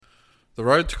The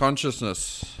road to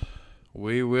consciousness.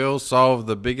 We will solve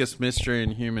the biggest mystery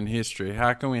in human history.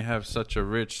 How can we have such a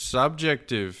rich,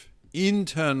 subjective,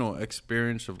 internal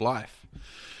experience of life,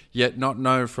 yet not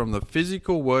know from the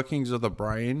physical workings of the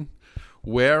brain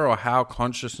where or how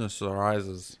consciousness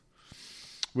arises?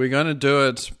 We're going to do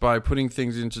it by putting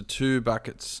things into two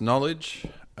buckets. Knowledge,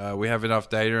 we have enough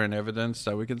data and evidence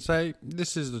that we can say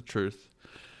this is the truth.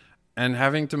 And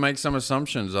having to make some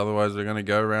assumptions, otherwise we're going to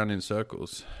go around in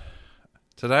circles.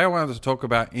 Today I wanted to talk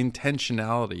about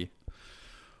intentionality.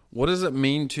 What does it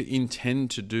mean to intend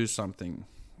to do something?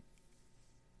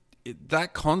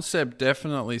 That concept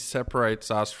definitely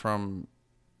separates us from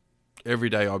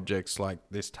everyday objects like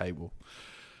this table.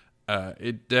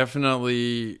 It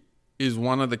definitely is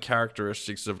one of the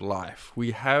characteristics of life.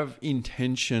 We have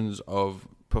intentions of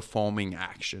performing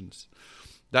actions.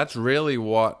 That's really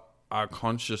what our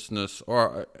consciousness,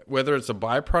 or whether it's a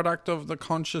byproduct of the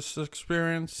conscious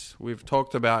experience. We've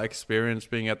talked about experience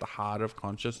being at the heart of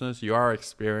consciousness. You are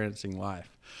experiencing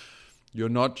life. You're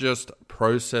not just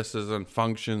processes and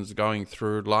functions going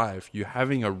through life. You're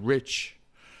having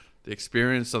the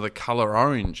experience of the color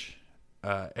orange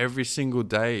every single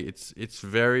day. It's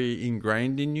very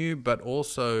ingrained in you, but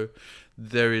also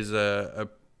there is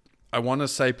I want to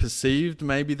say perceived,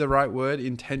 maybe the right word,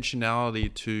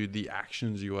 intentionality to the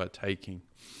actions you are taking.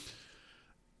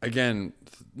 Again,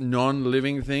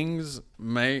 non-living things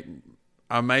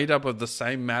are made up of the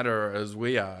same matter as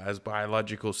we are, as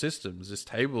biological systems. This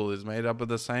table is made up of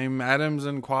the same atoms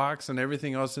and quarks and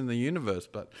everything else in the universe,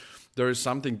 but there is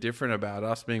something different about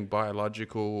us being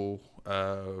biological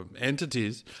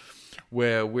entities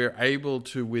where we're able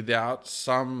to, without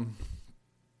some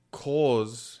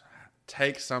cause,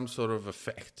 take some sort of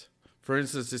effect. For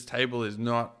instance, this table is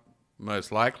not most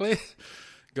likely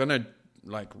going to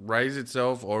raise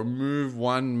itself or move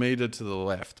 1 meter to the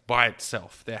left by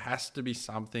itself. There has to be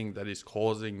something that is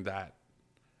causing that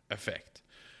effect.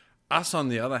 Us, on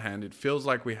the other hand, it feels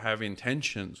like we have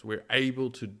intentions. We're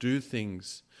able to do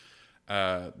things.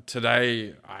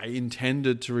 Today, I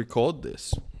intended to record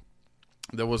this.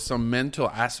 There was some mental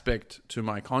aspect to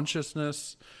my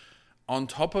consciousness on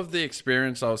top of the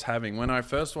experience I was having. When I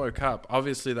first woke up,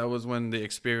 obviously that was when the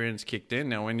experience kicked in.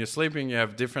 Now, when you're sleeping, you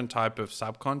have different type of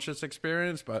subconscious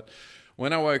experience, but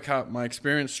when I woke up, my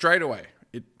experience straight away,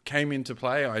 it came into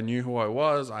play. I knew who I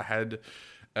was. I had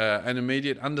an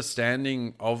immediate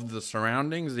understanding of the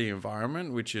surroundings, the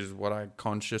environment, which is what our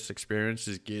conscious experience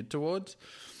is geared towards.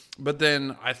 But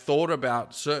then I thought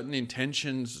about certain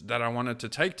intentions that I wanted to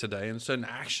take today and certain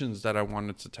actions that I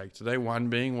wanted to take today, one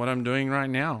being what I'm doing right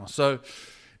now. So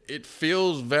it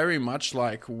feels very much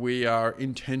like we are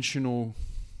intentional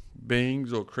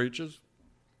beings or creatures,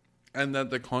 and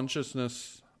that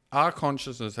our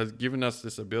consciousness has given us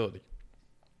this ability.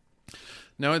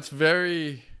 Now, it's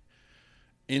very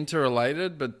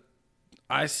interrelated, but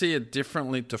I see it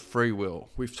differently to free will.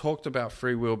 We've talked about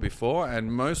free will before,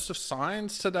 and most of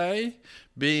science today,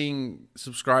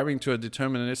 subscribing to a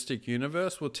deterministic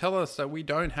universe, will tell us that we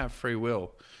don't have free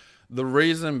will. The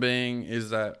reason being is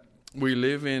that we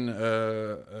live in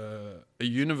a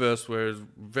universe where it's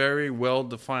very well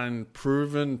defined,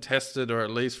 proven, tested, or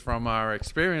at least from our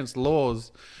experience,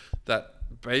 laws that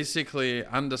basically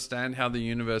understand how the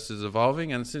universe is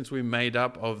evolving. And since we're made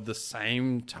up of the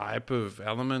same type of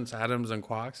elements, atoms and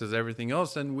quarks as everything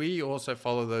else, then we also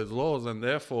follow those laws, and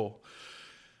therefore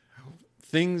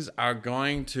things are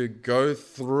going to go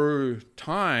through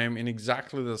time in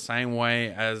exactly the same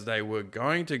way as they were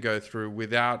going to go through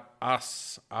without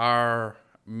our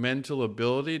mental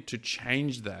ability to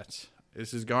change that.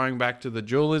 This is going back to the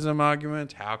dualism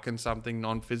argument. How can something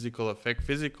non-physical affect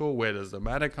physical? Where does the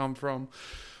matter come from?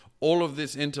 All of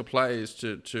this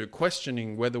interplays to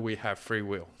questioning whether we have free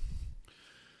will.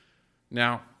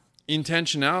 Now,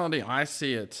 intentionality, I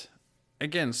see it,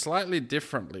 again, slightly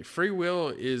differently. Free will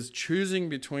is choosing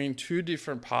between two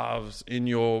different paths in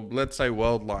your, let's say,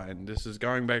 world line. This is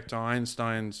going back to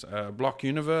Einstein's block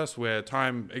universe, where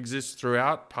time exists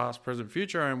throughout, past, present,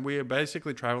 future, and we are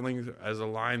basically traveling as a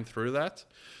line through that.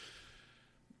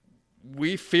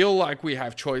 We feel like we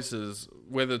have choices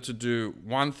whether to do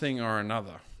one thing or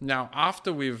another. Now,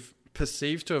 after we've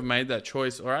perceived to have made that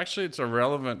choice, or actually it's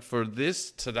irrelevant for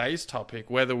today's topic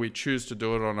whether we choose to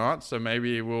do it or not, so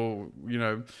maybe we'll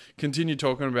continue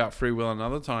talking about free will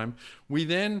another time. We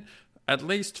then at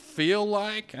least feel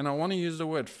like, and I want to use the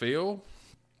word feel,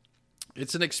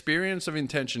 it's an experience of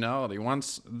intentionality.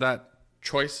 Once that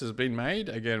choice has been made,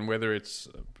 again, whether it's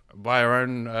by our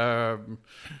own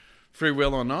free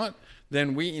will or not,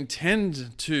 then we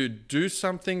intend to do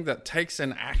something that takes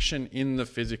an action in the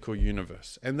physical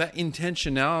universe. And that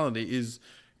intentionality is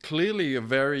clearly a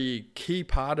very key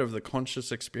part of the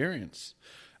conscious experience.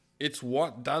 It's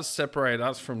what does separate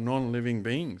us from non-living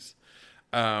beings.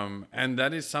 And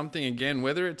that is something, again,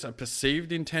 whether it's a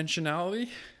perceived intentionality,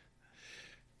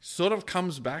 sort of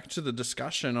comes back to the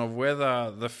discussion of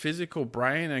whether the physical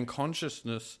brain and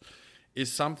consciousness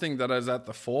is something that is at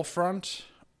the forefront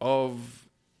of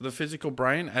the physical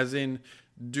brain, as in,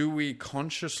 do we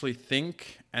consciously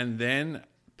think and then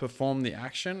perform the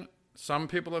action? Some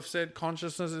people have said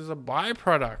consciousness is a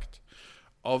byproduct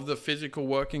of the physical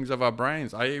workings of our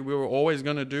brains, i.e. we were always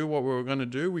going to do what we were going to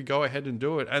do, we go ahead and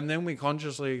do it, and then we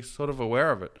consciously sort of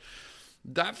aware of it.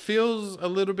 That feels a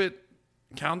little bit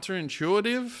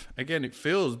counterintuitive. Again, it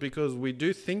feels because we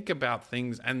do think about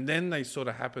things and then they sort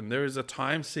of happen. There is a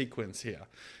time sequence here.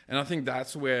 And I think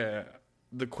that's where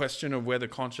the question of whether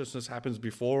consciousness happens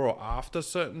before or after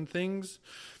certain things,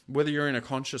 whether you're in a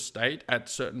conscious state at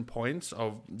certain points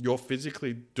of you're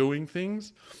physically doing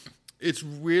things, it's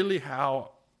really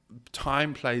how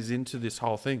time plays into this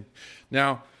whole thing.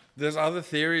 Now, there's other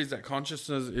theories that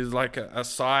consciousness is like a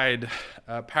side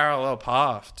parallel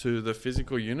path to the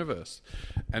physical universe.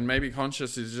 And maybe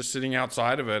conscious is just sitting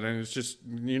outside of it and it's just,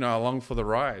 along for the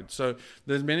ride. So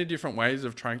there's many different ways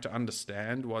of trying to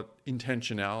understand what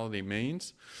intentionality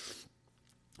means.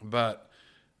 But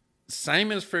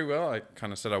same as free will, I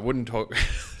kind of said I wouldn't talk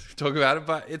about it,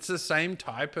 but it's the same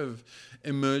type of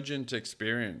emergent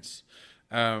experience.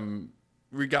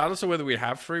 Regardless of whether we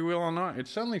have free will or not, it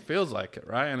certainly feels like it,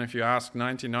 right? And if you ask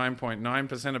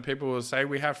 99.9% of people will say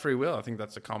we have free will. I think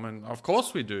that's a common, of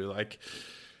course we do. Like,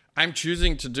 I'm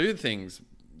choosing to do things.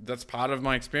 That's part of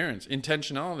my experience.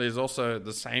 Intentionality is also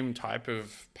the same type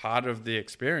of part of the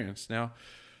experience. Now,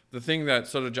 the thing that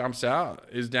sort of jumps out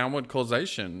is downward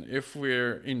causation. If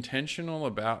we're intentional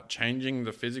about changing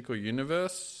the physical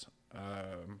universe,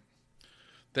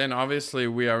 then obviously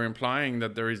we are implying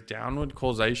that there is downward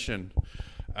causation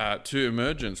to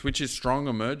emergence, which is strong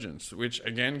emergence, which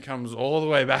again comes all the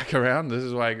way back around. This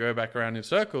is why I go back around in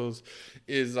circles,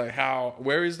 is like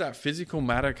where is that physical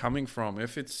matter coming from?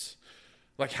 If it's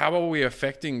like, how are we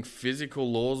affecting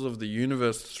physical laws of the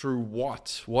universe through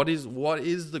what? What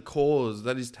is the cause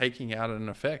that is taking out an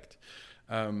effect?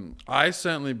 I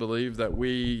certainly believe that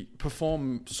we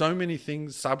perform so many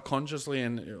things subconsciously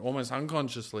and almost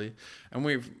unconsciously. And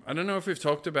I don't know if we've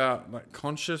talked about like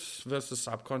conscious versus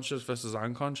subconscious versus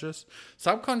unconscious.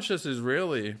 Subconscious is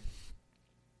really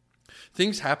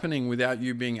things happening without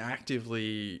you being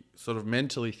actively sort of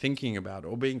mentally thinking about it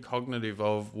or being cognitive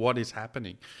of what is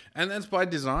happening. And that's by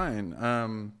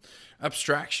design.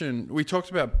 Abstraction. We talked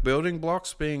about building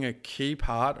blocks being a key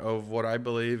part of what I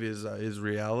believe is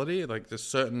reality. Like there's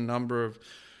certain number of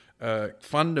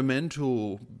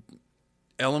fundamental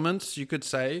elements, you could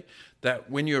say,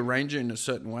 that when you arrange it in a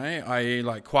certain way, i.e.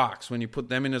 like quarks, when you put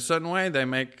them in a certain way, they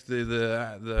make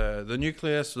the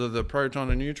nucleus, the proton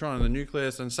and neutron and the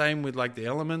nucleus, and same with like the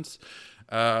elements,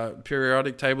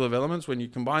 periodic table of elements. When you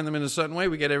combine them in a certain way,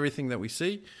 we get everything that we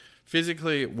see.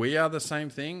 Physically, we are the same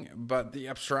thing, but the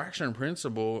abstraction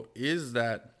principle is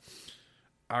that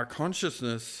our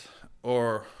consciousness,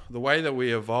 or the way that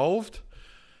we evolved,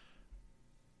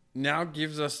 now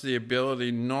gives us the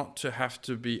ability not to have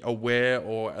to be aware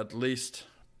or at least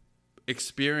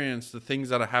experience the things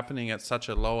that are happening at such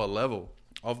a lower level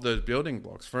of those building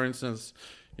blocks. For instance,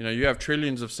 you have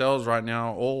trillions of cells right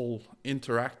now all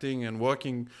interacting and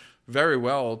working very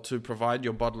well to provide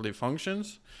your bodily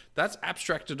functions. That's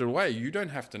abstracted away. You don't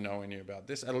have to know any about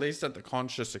this, at least at the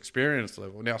conscious experience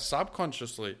level. Now,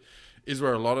 subconsciously is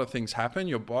where a lot of things happen.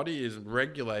 Your body is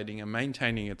regulating and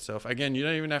maintaining itself. Again, you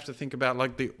don't even have to think about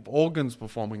like the organs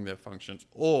performing their functions,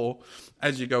 or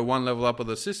as you go one level up of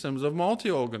the systems of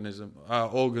multi-organism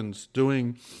organs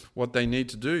doing what they need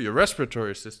to do. Your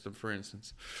respiratory system, for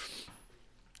instance.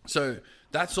 So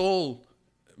that's all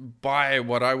by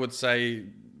what I would say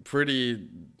pretty,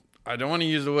 I don't want to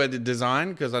use the word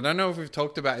design because I don't know if we've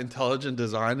talked about intelligent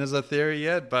design as a theory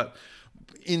yet, but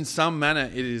in some manner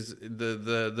it is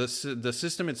the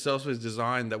system itself is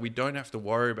designed that we don't have to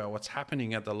worry about what's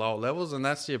happening at the lower levels, and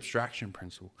that's the abstraction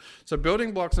principle. So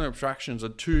building blocks and abstractions are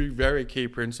two very key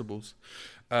principles,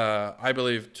 I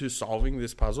believe, to solving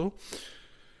this puzzle.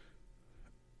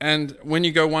 And when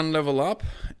you go one level up,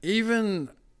 even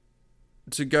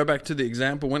to go back to the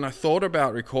example, when I thought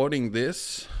about recording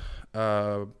this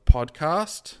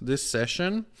podcast, this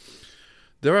session,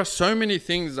 there are so many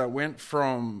things that went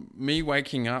from me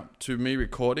waking up to me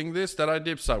recording this that I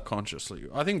did subconsciously.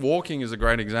 I think walking is a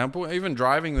great example. Even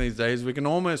driving these days, we can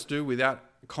almost do without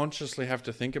consciously have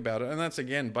to think about it. And that's,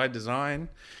 again, by design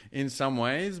in some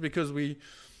ways, because we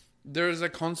There is a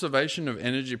conservation of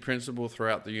energy principle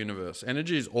throughout the universe.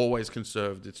 Energy is always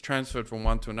conserved. It's transferred from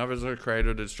one to another, it's created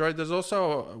or destroyed. There's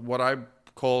also what I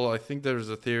call, I think there's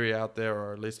a theory out there,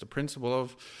 or at least a principle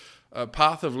of a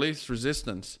path of least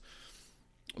resistance.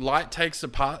 Light takes the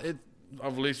path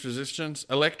of least resistance.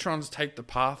 Electrons take the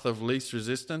path of least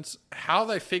resistance. How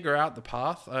they figure out the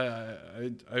path,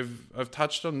 I've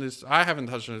touched on this. I haven't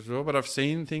touched on this before, but I've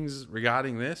seen things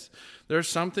regarding this. There's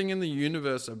something in the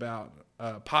universe about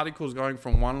particles going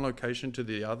from one location to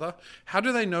the other. How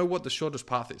do they know what the shortest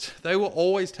path is? They will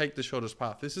always take the shortest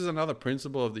path. This is another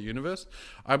principle of the universe.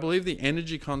 I believe the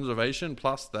energy conservation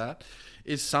plus that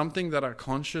is something that our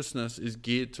consciousness is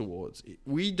geared towards.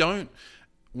 We don't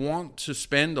want to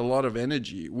spend a lot of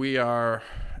energy. We are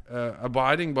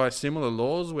abiding by similar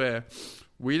laws where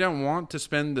we don't want to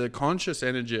spend the conscious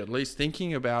energy, at least,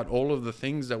 thinking about all of the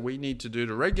things that we need to do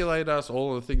to regulate us,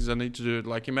 all of the things that need to do.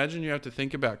 Like, imagine you have to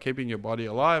think about keeping your body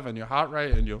alive and your heart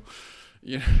rate and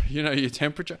your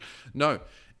temperature. No,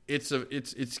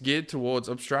 it's geared towards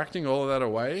abstracting all of that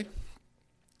away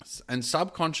and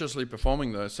subconsciously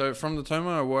performing those. So from the time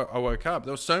I woke up,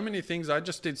 there were so many things I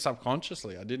just did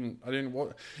subconsciously.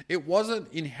 It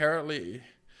wasn't inherently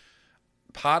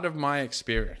part of my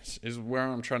experience, is where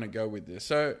I'm trying to go with this.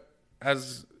 So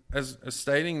as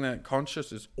stating that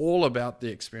conscious is all about the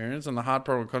experience, and the hard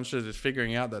problem of conscious is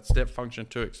figuring out that step function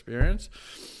to experience,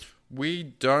 we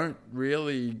don't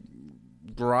really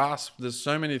grasp there's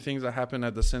so many things that happen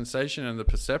at the sensation and the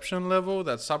perception level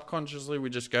that subconsciously we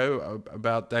just go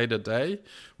about day to day,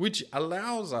 which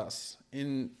allows us,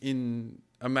 in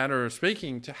a matter of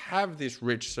speaking, to have this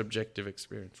rich subjective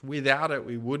experience. Without it,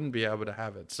 we wouldn't be able to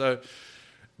have it. So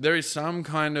there is some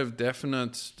kind of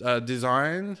definite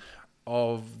design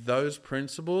of those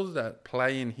principles that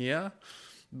play in here,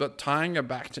 but tying it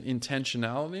back to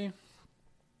intentionality,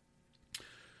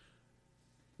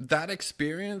 that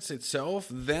experience itself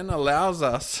then allows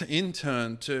us, in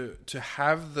turn, to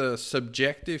have the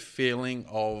subjective feeling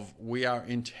of we are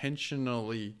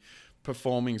intentionally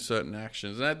performing certain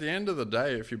actions. And at the end of the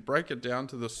day, if you break it down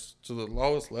to the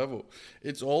lowest level,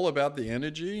 it's all about the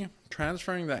energy,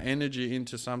 transferring that energy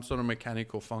into some sort of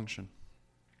mechanical function.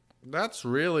 That's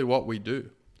really what we do.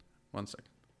 One second.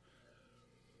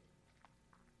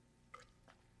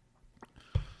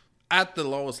 At the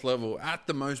lowest level, at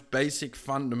the most basic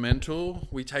fundamental,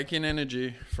 we take in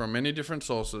energy from many different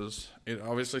sources. It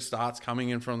obviously starts coming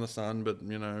in from the sun, but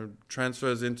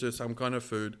transfers into some kind of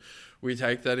food. We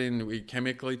take that in, we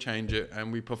chemically change it,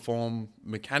 and we perform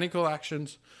mechanical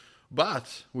actions.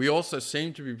 But we also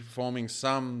seem to be performing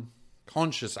some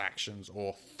conscious actions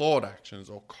or thought actions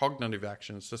or cognitive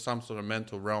actions to some sort of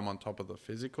mental realm on top of the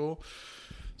physical.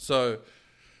 So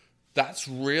that's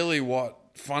really what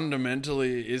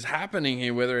fundamentally is happening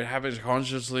here, whether it happens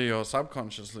consciously or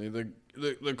subconsciously.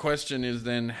 The question is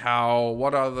then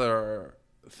what other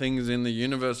things in the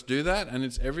universe do that? And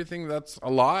it's everything that's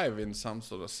alive in some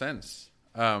sort of sense.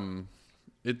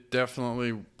 It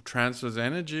definitely transfers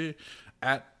energy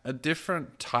at a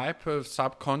different type of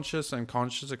subconscious and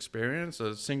conscious experience.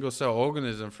 A single cell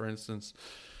organism, for instance,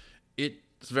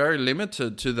 it's very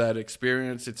limited to that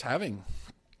experience it's having.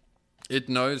 It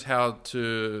knows how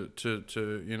to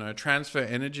transfer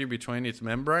energy between its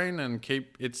membrane and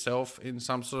keep itself in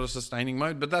some sort of sustaining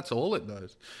mode, but that's all it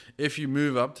knows. If you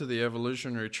move up to the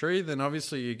evolutionary tree, then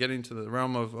obviously you get into the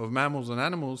realm of mammals and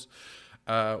animals,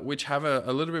 which have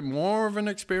a little bit more of an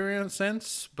experience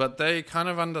sense, but they kind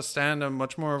of understand a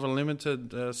much more of a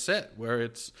limited set, where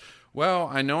it's, well,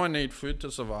 I know I need food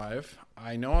to survive.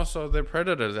 I know also there are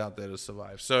predators out there to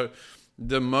survive. So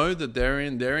the mode that they're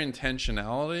in, their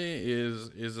intentionality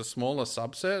is a smaller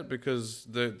subset, because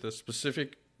the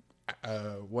specific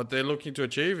what they're looking to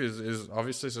achieve is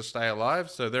obviously to stay alive.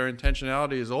 So their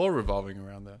intentionality is all revolving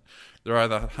around that. They're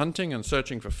either hunting and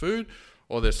searching for food,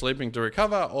 or they're sleeping to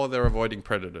recover, or they're avoiding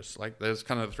predators. Like, there's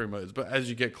kind of the three modes. But as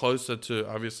you get closer to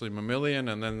obviously mammalian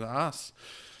and then us,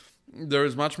 there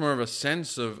is much more of a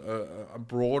sense of a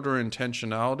broader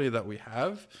intentionality that we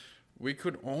have. We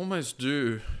could almost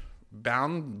do,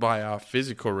 bound by our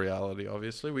physical reality,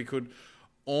 obviously, we could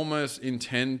almost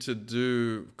intend to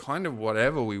do kind of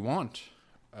whatever we want.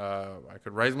 I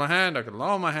could raise my hand, I could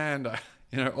lower my hand,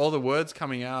 all the words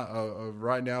coming out of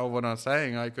right now what I'm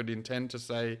saying, I could intend to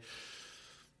say,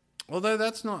 although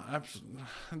that's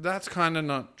kind of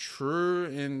not true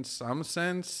in some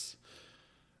sense.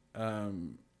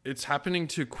 It's happening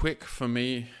too quick for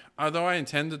me. Although I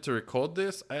intended to record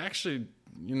this, I actually,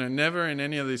 never in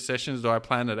any of these sessions do I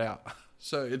plan it out.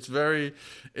 So it's very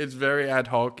ad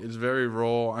hoc. It's very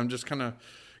raw. I'm just kind of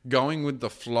going with the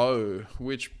flow,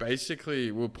 which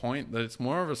basically will point that it's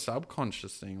more of a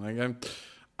subconscious thing. Like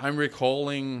I'm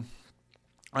recalling,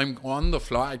 I'm on the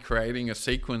fly creating a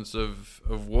sequence of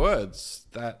words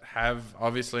that have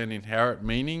obviously an inherent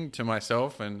meaning to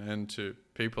myself and to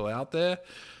people out there.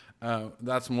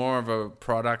 That's more of a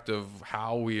product of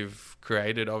how we've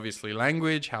created, obviously,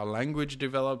 language, how language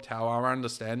developed, how our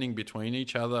understanding between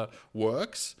each other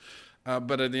works.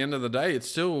 But at the end of the day, it's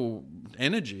still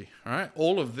energy, right?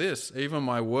 All of this, even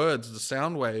my words, the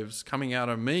sound waves coming out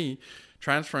of me,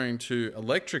 transferring to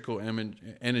electrical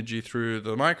energy through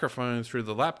the microphone, through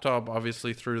the laptop,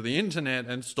 obviously through the internet,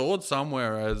 and stored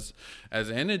somewhere as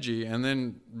energy, and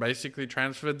then basically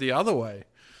transferred the other way.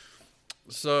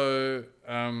 So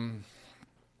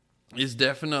is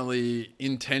definitely,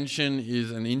 intention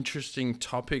is an interesting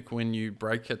topic when you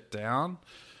break it down,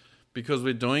 because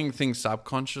we're doing things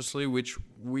subconsciously, which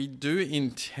we do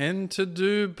intend to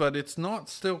do, but it's not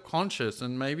still conscious.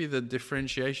 And maybe the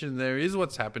differentiation there is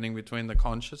what's happening between the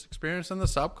conscious experience and the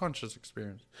subconscious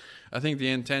experience. I think the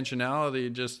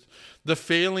intentionality, just the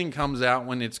feeling comes out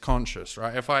when it's conscious,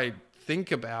 right? If I think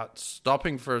about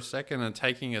stopping for a second and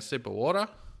taking a sip of water,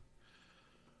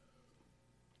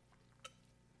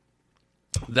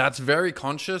 that's very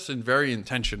conscious and very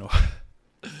intentional.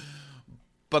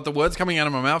 But the words coming out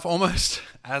of my mouth, almost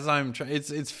as I'm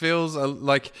it feels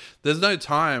like there's no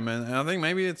time. And I think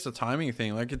maybe it's a timing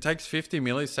thing. Like it takes 50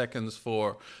 milliseconds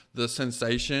for the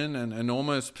sensation and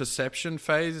almost perception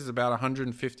phase is about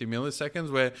 150 milliseconds,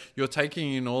 where you're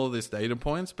taking in all of these data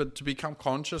points, but to become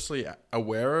consciously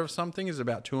aware of something is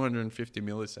about 250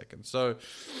 milliseconds. So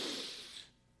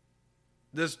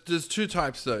there's two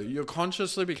types though. You're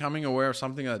consciously becoming aware of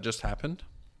something that just happened.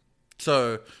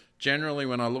 So generally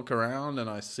when I look around and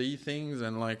I see things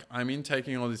and like I'm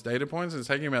intaking all these data points, it's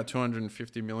taking about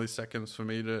 250 milliseconds for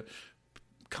me to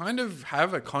kind of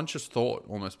have a conscious thought,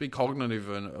 almost be cognitive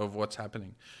of what's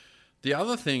happening. The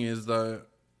other thing is though,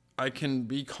 I can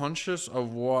be conscious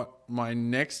of what my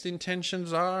next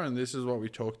intentions are, and this is what we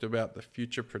talked about, the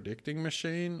future predicting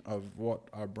machine of what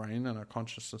our brain and our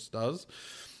consciousness does.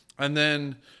 And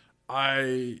then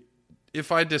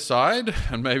if I decide,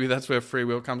 and maybe that's where free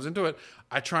will comes into it,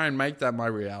 I try and make that my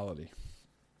reality.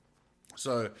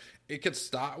 So it could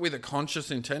start with a conscious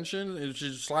intention, which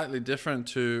is slightly different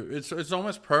to, it's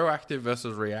almost proactive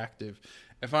versus reactive.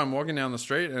 If I'm walking down the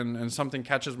street and something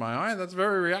catches my eye, that's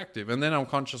very reactive. And then I'm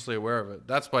consciously aware of it.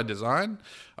 That's by design.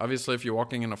 Obviously, if you're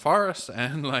walking in a forest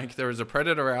and like there is a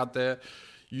predator out there,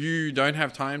 you don't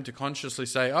have time to consciously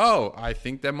say, oh, I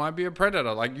think there might be a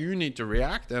predator. Like you need to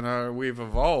react, and we've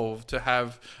evolved to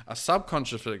have a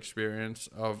subconscious experience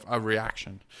of a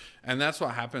reaction. And that's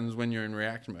what happens when you're in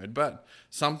react mode. But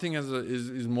something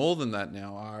is more than that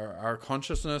now. Our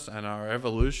consciousness and our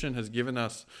evolution has given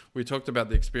us, we talked about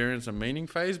the experience and meaning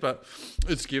phase, but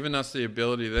it's given us the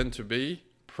ability then to be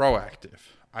proactive.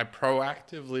 I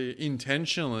proactively,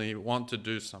 intentionally want to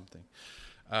do something.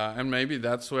 And maybe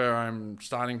that's where I'm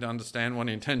starting to understand what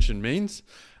intention means.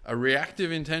 A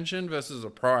reactive intention versus a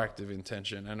proactive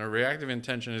intention. And a reactive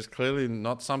intention is clearly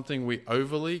not something we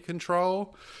overly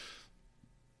control.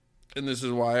 And this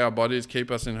is why our bodies keep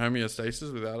us in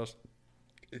homeostasis without us,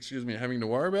 having to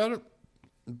worry about it.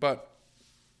 But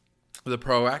the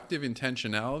proactive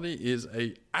intentionality is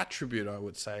a attribute, I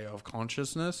would say, of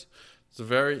consciousness. It's a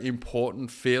very important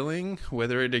feeling,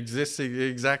 whether it exists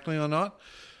exactly or not.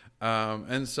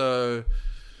 And so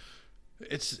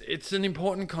it's an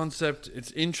important concept.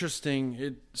 It's interesting.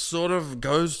 It sort of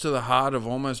goes to the heart of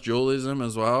almost dualism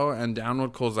as well, and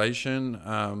downward causation,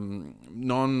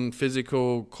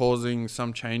 non-physical causing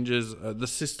some changes, the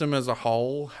system as a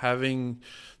whole having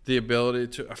the ability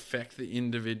to affect the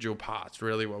individual parts,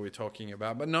 really what we're talking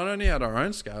about. But not only at our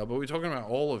own scale, but we're talking about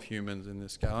all of humans in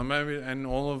this scale, and maybe and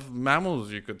all of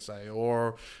mammals, you could say,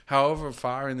 or however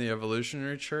far in the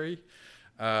evolutionary tree.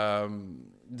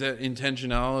 That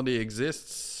intentionality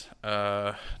exists.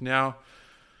 Now,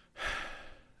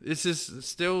 this is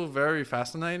still very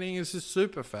fascinating. This is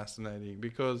super fascinating,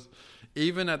 because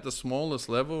even at the smallest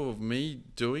level of me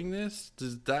doing this,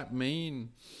 does that mean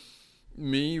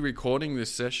me recording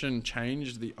this session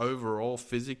changed the overall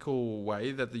physical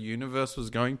way that the universe was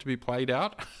going to be played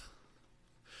out?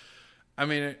 I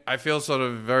mean, I feel sort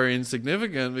of very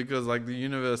insignificant because like the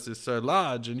universe is so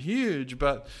large and huge,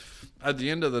 but at the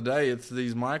end of the day, it's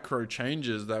these micro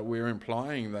changes that we're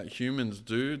implying that humans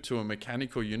do to a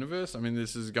mechanical universe. I mean,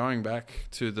 this is going back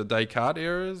to the Descartes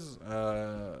eras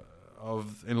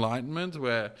of enlightenment,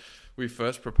 where we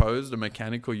first proposed a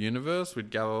mechanical universe with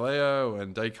Galileo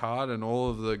and Descartes and all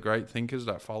of the great thinkers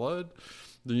that followed.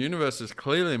 The universe is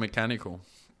clearly mechanical.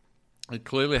 It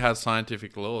clearly has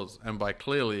scientific laws. And by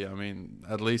clearly, I mean,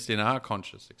 at least in our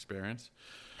conscious experience.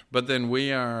 But then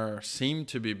we seem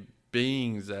to be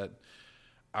beings that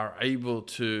are able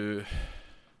to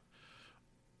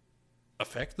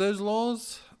affect those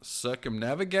laws,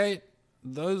 circumnavigate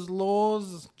those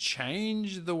laws,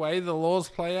 change the way the laws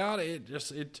play out.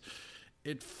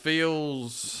 It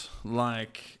feels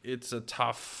like it's a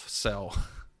tough sell.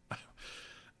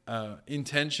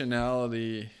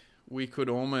 Intentionality, we could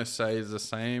almost say, is the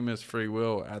same as free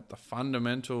will at the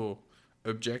fundamental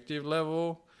objective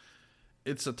level.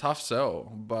 It's a tough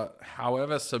sell, but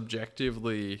however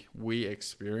subjectively we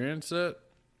experience it,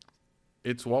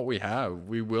 it's what we have.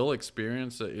 We will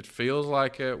experience it. It feels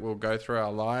like it. We'll go through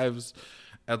our lives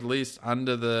at least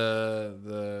under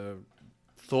the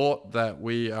thought that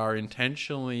we are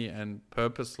intentionally and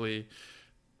purposely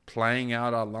playing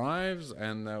out our lives,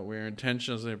 and that we're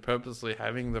intentionally and purposely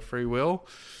having the free will.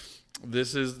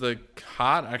 This is the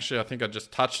heart. Actually, I think I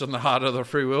just touched on the heart of the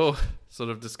free will sort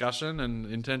of discussion, and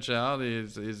intentionality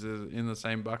is in the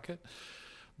same bucket.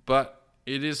 But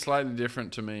it is slightly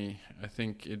different to me. I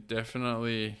think it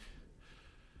definitely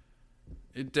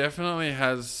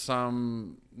has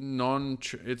some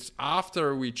it's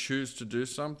after we choose to do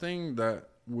something that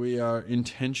we are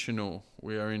intentional.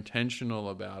 We are intentional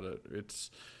about it.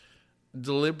 It's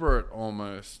deliberate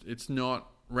almost. It's not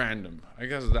random. I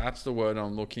guess that's the word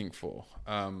I'm looking for.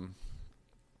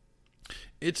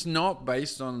 It's not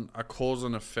based on a cause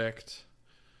and effect,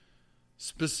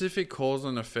 specific cause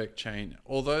and effect chain.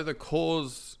 Although the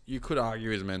cause, you could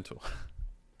argue, is mental.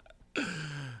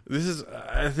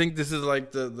 I think this is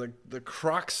like the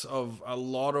crux of a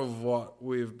lot of what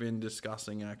we've been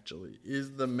discussing actually.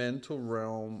 Is the mental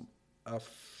realm a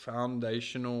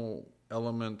foundational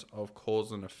element of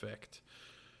cause and effect?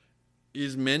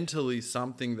 Is mentally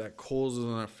something that causes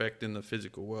an effect in the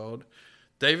physical world?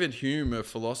 David Hume, a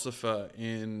philosopher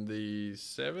in the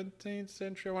 17th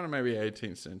century, I want to maybe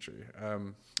 18th century. I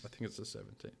think it's the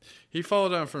 17th. He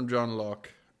followed on from John Locke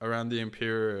around the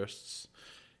empirists.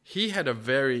 He had a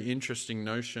very interesting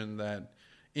notion that,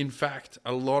 in fact,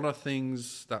 a lot of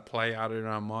things that play out in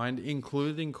our mind,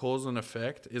 including cause and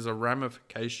effect, is a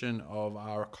ramification of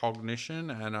our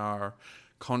cognition and our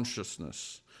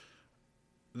consciousness.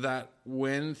 That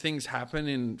when things happen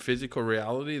in physical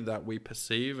reality that we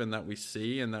perceive and that we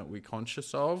see and that we're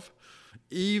conscious of,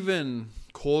 even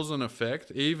cause and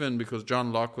effect, even because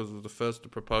John Locke was the first to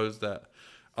propose that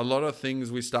a lot of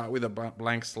things we start with a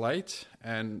blank slate,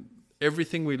 and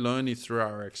everything we learn is through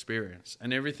our experience,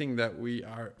 and everything that we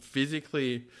are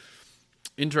physically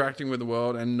interacting with the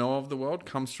world and know of the world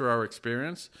comes through our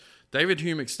experience. David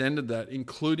Hume extended that,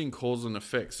 including cause and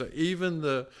effect. So even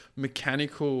the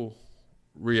mechanical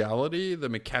reality, the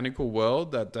mechanical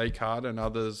world that Descartes and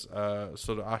others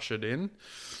sort of ushered in,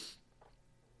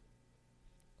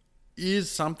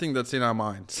 is something that's in our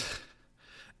minds.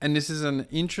 And this is an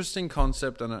interesting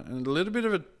concept and a little bit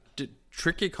of a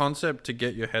tricky concept to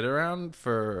get your head around,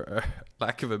 for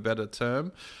lack of a better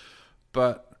term.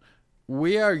 But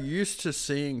we are used to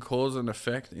seeing cause and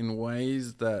effect in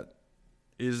ways that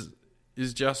is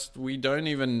just, we don't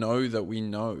even know that we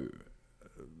know.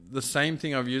 The same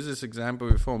thing, I've used this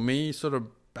example before, me sort of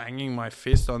banging my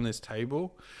fist on this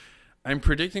table. I'm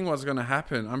predicting what's going to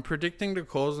happen. I'm predicting the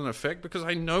cause and effect because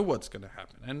I know what's going to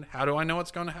happen. And how do I know what's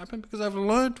going to happen? Because I've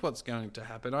learned what's going to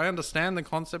happen. I understand the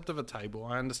concept of a table.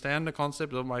 I understand the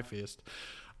concept of my fist.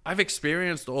 I've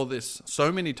experienced all this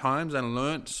so many times and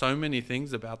learnt so many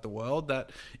things about the world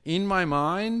that in my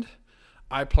mind,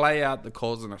 I play out the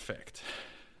cause and effect.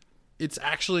 It's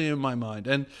actually in my mind.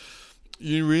 And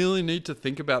you really need to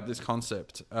think about this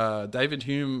concept. David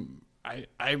Hume,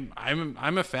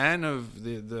 I'm a fan of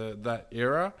that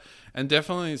era, and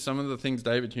definitely some of the things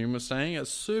David Hume was saying are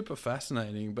super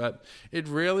fascinating. But it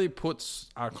really puts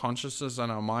our consciousness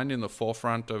and our mind in the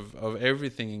forefront of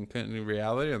everything in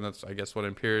reality, and that's, I guess, what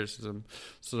empiricism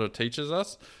sort of teaches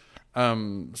us.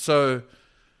 So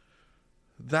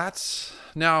that's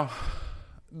now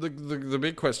the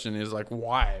big question is like,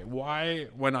 why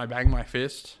when I bang my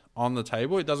fist on the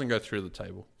table, it doesn't go through the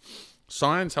table?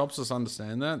 Science helps us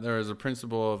understand that. There is a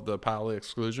principle of the Pauli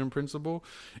exclusion principle.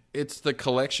 It's the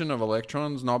collection of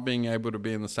electrons not being able to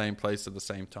be in the same place at the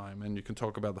same time. And you can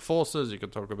talk about the forces, you can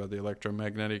talk about the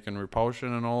electromagnetic and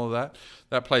repulsion and all of that.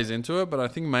 That plays into it, but I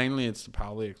think mainly it's the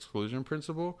Pauli exclusion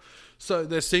principle. So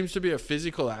there seems to be a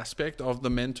physical aspect of the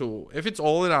mental. If it's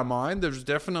all in our mind, there's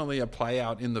definitely a play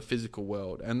out in the physical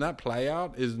world. And that play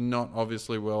out is not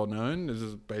obviously well known. This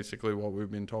is basically what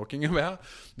we've been talking about.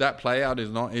 That play out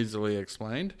is not easily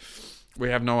explained. We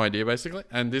have no idea, basically.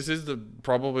 And this is the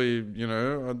probably, you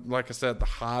know, like I said, the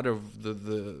heart of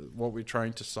the what we're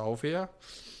trying to solve here.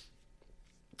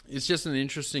 It's just an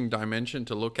interesting dimension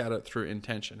to look at it through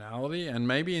intentionality. And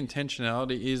maybe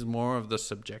intentionality is more of the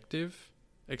subjective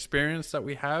experience that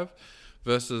we have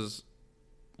versus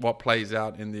what plays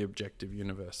out in the objective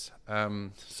universe.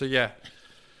 So yeah,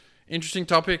 interesting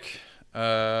topic.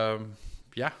 Yeah,